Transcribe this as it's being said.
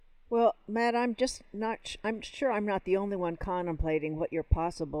Matt, I'm just not. I'm sure I'm not the only one contemplating what you're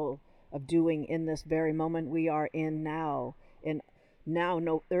possible of doing in this very moment we are in now. In now,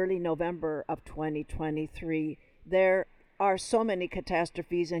 no, early November of 2023, there are so many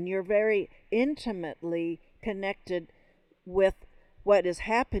catastrophes, and you're very intimately connected with what is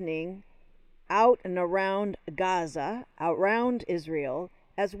happening out and around Gaza, around Israel,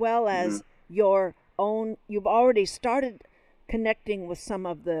 as well Hmm. as your own. You've already started connecting with some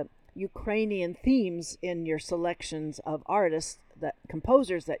of the Ukrainian themes in your selections of artists, that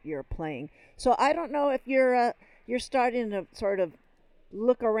composers that you're playing. So I don't know if you're starting to sort of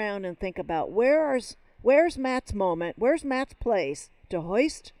look around and think about where's Matt's moment, where's Matt's place to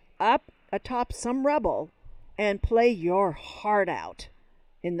hoist up atop some rubble and play your heart out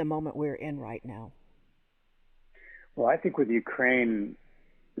in the moment we're in right now. Well, I think with Ukraine,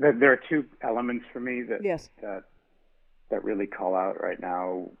 there are two elements for me Yes. that that really call out right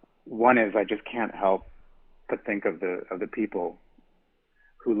now. One is I just can't help but think of the people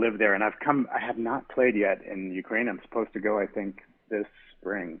who live there, and I have not played yet in Ukraine. I'm supposed to go, I think, this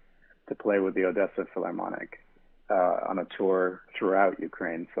spring to play with the Odessa Philharmonic on a tour throughout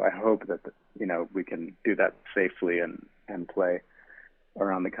Ukraine. So I hope that we can do that safely and play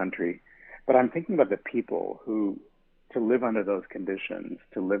around the country. But I'm thinking about the people who to live under those conditions,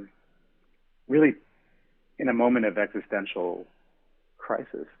 to live really in a moment of existential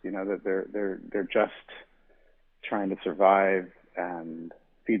crisis. That they're just trying to survive and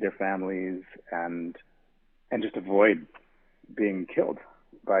feed their families and just avoid being killed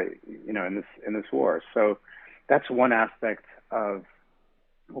by in this war. So that's one aspect of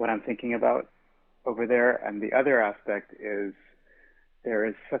what I'm thinking about over there. And the other aspect is there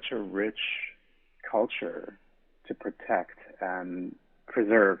is such a rich culture to protect and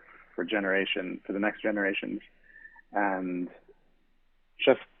preserve for the next generations. And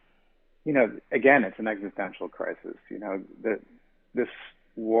just, again, it's an existential crisis. This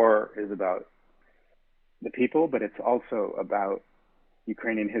war is about the people, but it's also about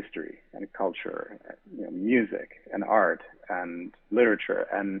Ukrainian history and culture, music and art and literature,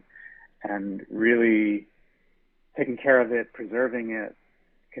 and really taking care of it, preserving it,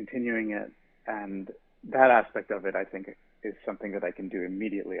 continuing it, and that aspect of it, I think, is something that I can do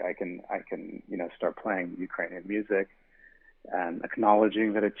immediately. I can start playing Ukrainian music and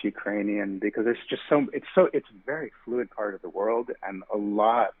acknowledging that it's Ukrainian, because it's a very fluid part of the world, and a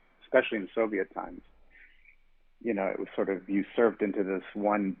lot, especially in Soviet times, it was sort of usurped into this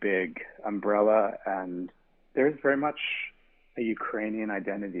one big umbrella, and there's very much a Ukrainian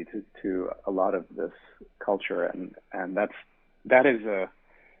identity to a lot of this culture, and that is a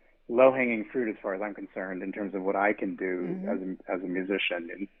low hanging fruit as far as I'm concerned in terms of what I can do Mm-hmm. as a musician,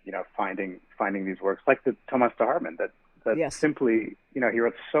 and finding these works like the Thomas de Hartmann that Yes. simply he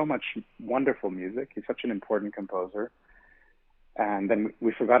wrote so much wonderful music. He's such an important composer, and then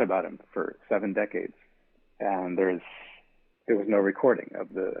we forgot about him for 7 decades, and there was no recording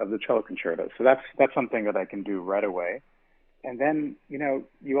of the cello concerto. So that's something that I can do right away. And then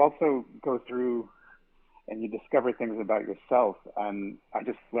you also go through and you discover things about yourself. And I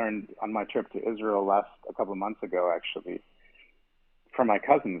just learned on my trip to Israel a couple of months ago, actually, from my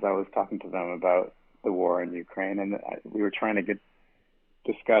cousins. I was talking to them about the war in Ukraine, and we were trying to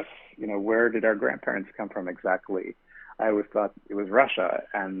discuss, where did our grandparents come from exactly? I always thought it was Russia,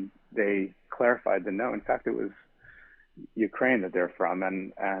 and they clarified that no, in fact, it was Ukraine that they're from,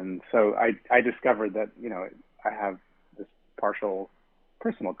 and so I discovered that I have this partial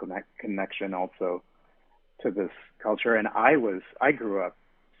personal connection also to this culture, and I grew up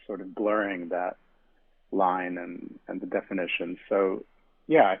sort of blurring that line and the definition. So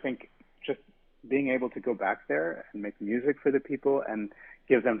yeah, I think just being able to go back there and make music for the people and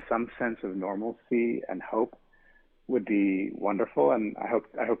give them some sense of normalcy and hope would be wonderful, and I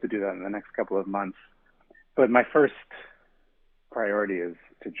hope to do that in the next couple of months. But my first priority is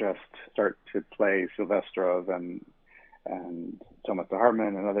to just start to play Silvestrov and Thomas de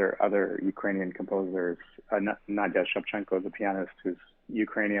Hartmann and other Ukrainian composers. Nadia Shevchenko, the pianist who's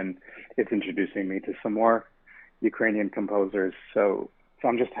Ukrainian, is introducing me to some more Ukrainian composers. So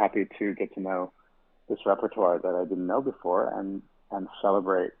I'm just happy to get to know this repertoire that I didn't know before, and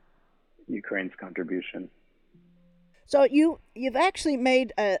celebrate Ukraine's contribution. So you've actually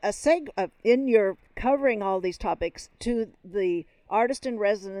made a seg in your covering all these topics to the artist in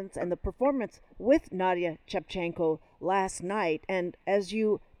residence and the performance with Nadia Shevchenko last night. And as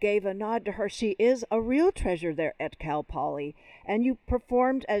you gave a nod to her, she is a real treasure there at Cal Poly. And you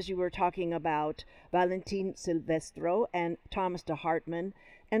performed, as you were talking about, Valentin Silvestro and Thomas de Hartmann.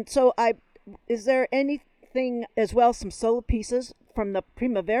 And so is there anything as well, some solo pieces from the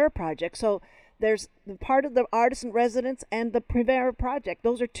Primavera project. So there's the part of the artist in residence and the Primavera project.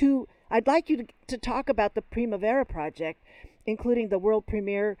 Those are two. I'd like you to talk about the Primavera project, including the world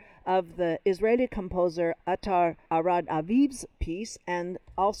premiere of the Israeli composer Atar Arad Aviv's piece, and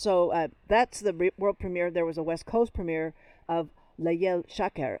also that's the world premiere. There was a West Coast premiere of Layel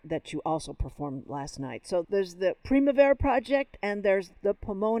Shaker that you also performed last night. So there's the Primavera project and there's the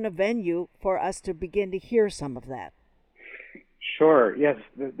Pomona venue for us to begin to hear some of that. Sure. Yes,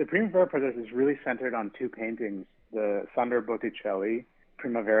 the Primavera project is really centered on two paintings: the Sandro Botticelli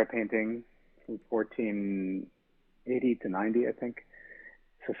Primavera painting from 1480 to 90, I think,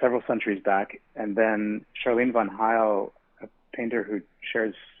 so several centuries back, and then Charlene von Heil, a painter who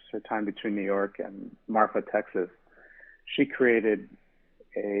shares her time between New York and Marfa, Texas. She created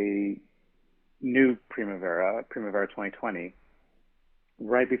a new Primavera 2020,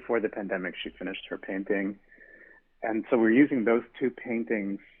 right before the pandemic. She finished her painting. And so we're using those two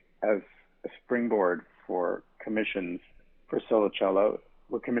paintings as a springboard for commissions for solo cello.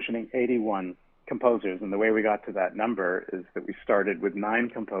 We're commissioning 81 composers. And the way we got to that number is that we started with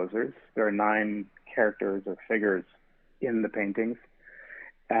 9 composers. There are 9 characters or figures in the paintings.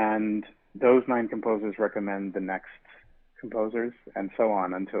 And those 9 composers recommend the next composers, and so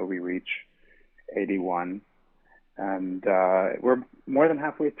on until we reach 81. And we're more than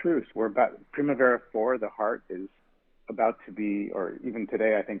halfway through. So we're about Primavera 4, The Heart, is about to be, or even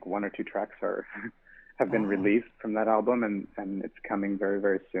today, I think 1 or 2 tracks have been released from that album, and it's coming very,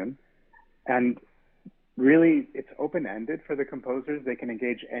 very soon. And really, it's open-ended for the composers. They can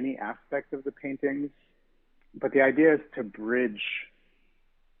engage any aspect of the paintings, but the idea is to bridge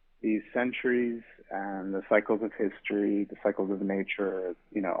these centuries and the cycles of history, the cycles of nature,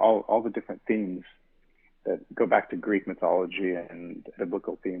 all the different themes that go back to Greek mythology and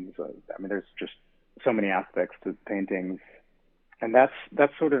biblical themes. I mean, there's just so many aspects to paintings. And that's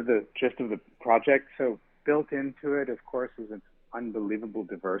sort of the gist of the project. So built into it, of course, is an unbelievable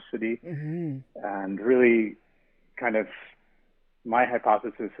diversity. Mm-hmm. And really kind of my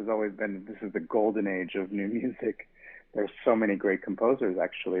hypothesis has always been this is the golden age of new music. There's so many great composers,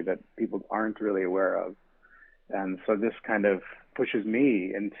 actually, that people aren't really aware of. And so this kind of pushes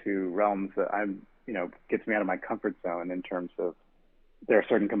me into realms that gets me out of my comfort zone in terms of there are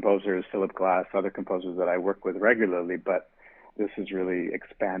certain composers, Philip Glass, other composers that I work with regularly, but this is really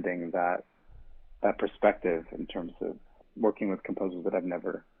expanding that perspective in terms of working with composers that I've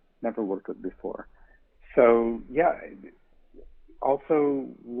never worked with before. So, yeah, also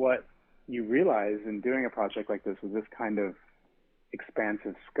what you realize in doing a project like this with this kind of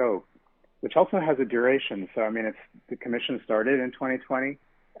expansive scope, which also has a duration. So, I mean, the commission started in 2020,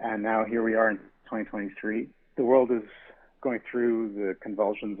 and now here we are in 2023. The world is going through the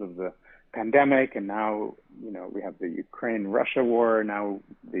convulsions of the pandemic, and now, we have the Ukraine-Russia war, now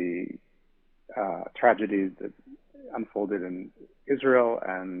the tragedies that unfolded in Israel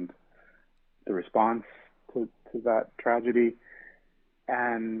and the response to that tragedy.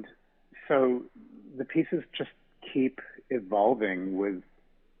 And so the pieces just keep evolving with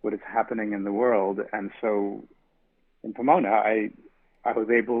what is happening in the world. And so in Pomona, I was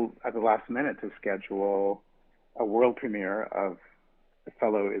able at the last minute to schedule a world premiere of a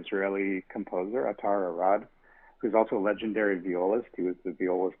fellow Israeli composer, Atar Arad, who's also a legendary violist. He was the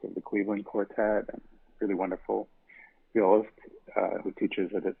violist of the Cleveland Quartet, and really wonderful violist who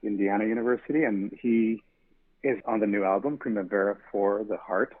teaches at Indiana University. And he is on the new album, Primavera 4, The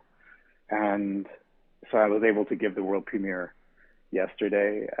Heart. And so I was able to give the world premiere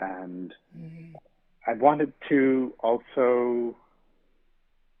yesterday. And I wanted to also,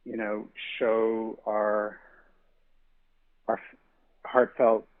 show our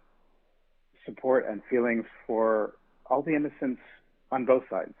heartfelt support and feelings for all the innocents on both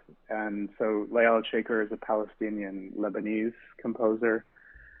sides. And so Layel Shaker is a Palestinian Lebanese composer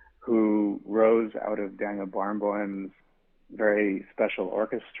who rose out of Daniel Barenboim's very special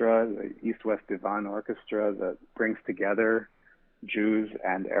orchestra, the East-West Divan Orchestra, that brings together Jews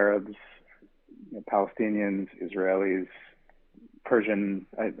and Arabs, Palestinians, Israelis, Persian,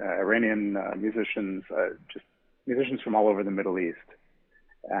 Iranian musicians, just musicians from all over the Middle East,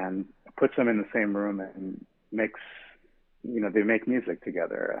 and puts them in the same room and they make music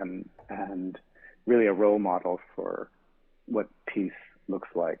together, and really a role model for what peace looks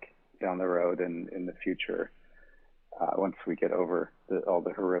like down the road and in the future, once we get over all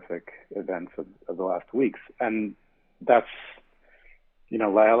the horrific events of the last weeks. And that's,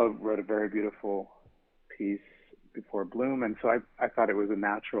 Layla wrote a very beautiful piece before Bloom, and so I thought it was a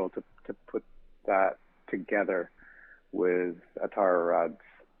natural to put that together with Atar Arad's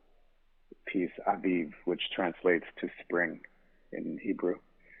piece Aviv, which translates to spring. in Hebrew.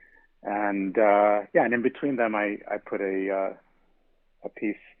 And and in between them, I put a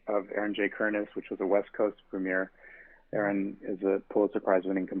piece of Aaron J. Kernis, which was a West Coast premiere. Aaron is a Pulitzer Prize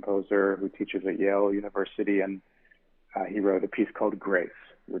winning composer who teaches at Yale University, and he wrote a piece called Grace,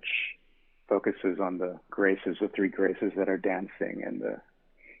 which focuses on the graces, the three graces that are dancing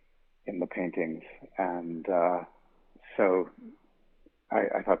in the paintings. And so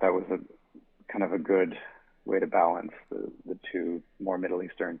I thought that was a kind of a good way to balance the two more Middle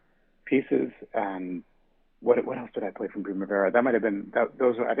Eastern pieces. And what else did I play from Primavera? That might have been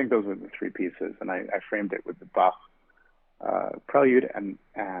those. I think those were the three pieces, and I framed it with the Bach prelude and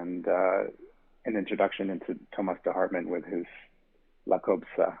an introduction into Thomas de Hartmann with his La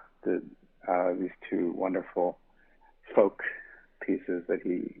Cobsa, these two wonderful folk pieces that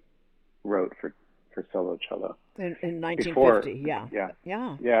he wrote for solo cello in 1950.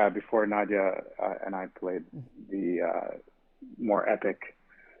 Before Nadia and I played the more epic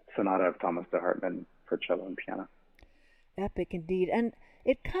sonata of Thomas de Hartmann for cello and piano. Epic indeed. And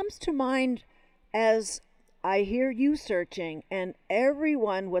it comes to mind as I hear you searching, and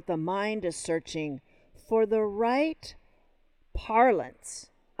everyone with a mind is searching for the right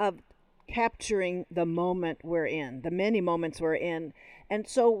parlance of capturing the moment we're in, the many moments we're in. And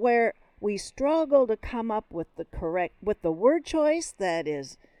so where we struggle to come up with the word choice that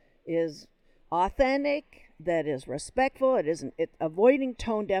is authentic, that is respectful, it's avoiding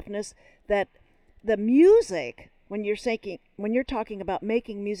tone deafness, that the music, when you're talking about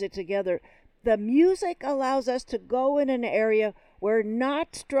making music together, the music allows us to go in an area we're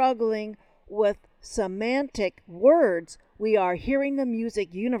not struggling with semantic words. We are hearing the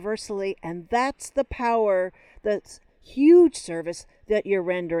music universally, and that's the power, that's huge service that you're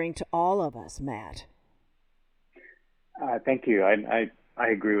rendering to all of us, Matt. Thank you. I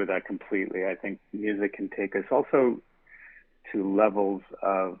agree with that completely. I think music can take us also to levels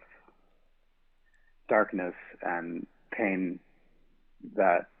of darkness and pain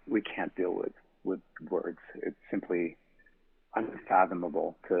that we can't deal with words. It's simply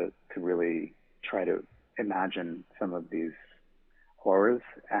unfathomable to really try to imagine some of these horrors,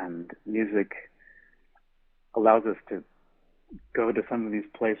 and music allows us to go to some of these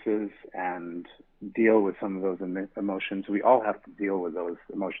places and deal with some of those emotions. We all have to deal with those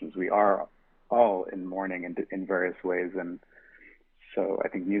emotions. We are all in mourning in various ways, and so I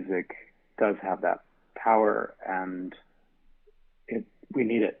think music does have that power, and we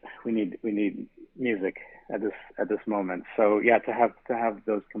need it. We need music at this moment. So yeah, to have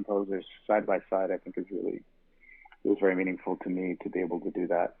those composers side by side, I think it was very meaningful to me to be able to do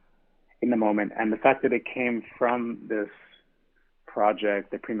that in the moment. And the fact that it came from this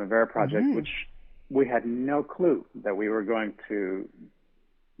project, the Primavera project, which we had no clue that we were going to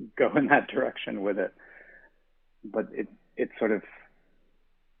go in that direction with it. But it sort of,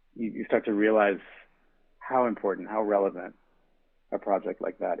 you start to realize how important, how relevant a project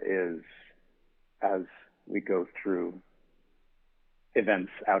like that is as we go through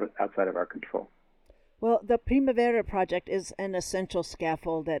events outside of our control. Well, the Primavera project is an essential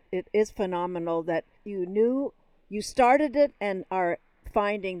scaffold. That it is phenomenal that you knew you started it and are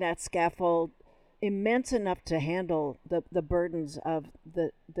finding that scaffold immense enough to handle the burdens of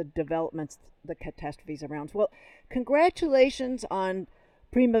the developments, the catastrophes around. Well, congratulations on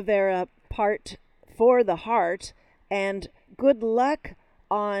Primavera Part for the Heart, and good luck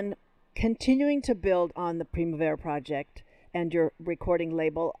on continuing to build on the Primavera project and your recording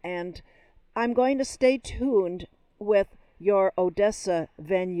label. And I'm going to stay tuned with your Odessa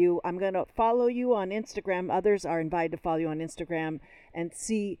venue. I'm going to follow you on Instagram. Others are invited to follow you on Instagram and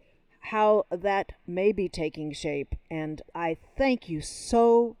see how that may be taking shape. And I thank you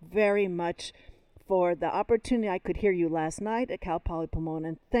so very much for the opportunity. I could hear you last night at Cal Poly Pomona,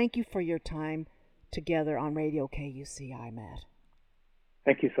 and thank you for your time together on Radio KUCI, Matt.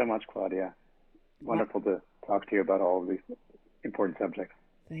 Thank you so much, Claudia. Wonderful to talk to you about all of these important subjects.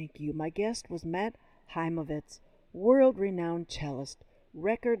 Thank you. My guest was Matt Haimovitz, world-renowned cellist,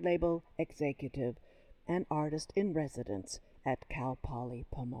 record label executive, and artist in residence at Cal Poly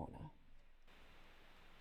Pomona.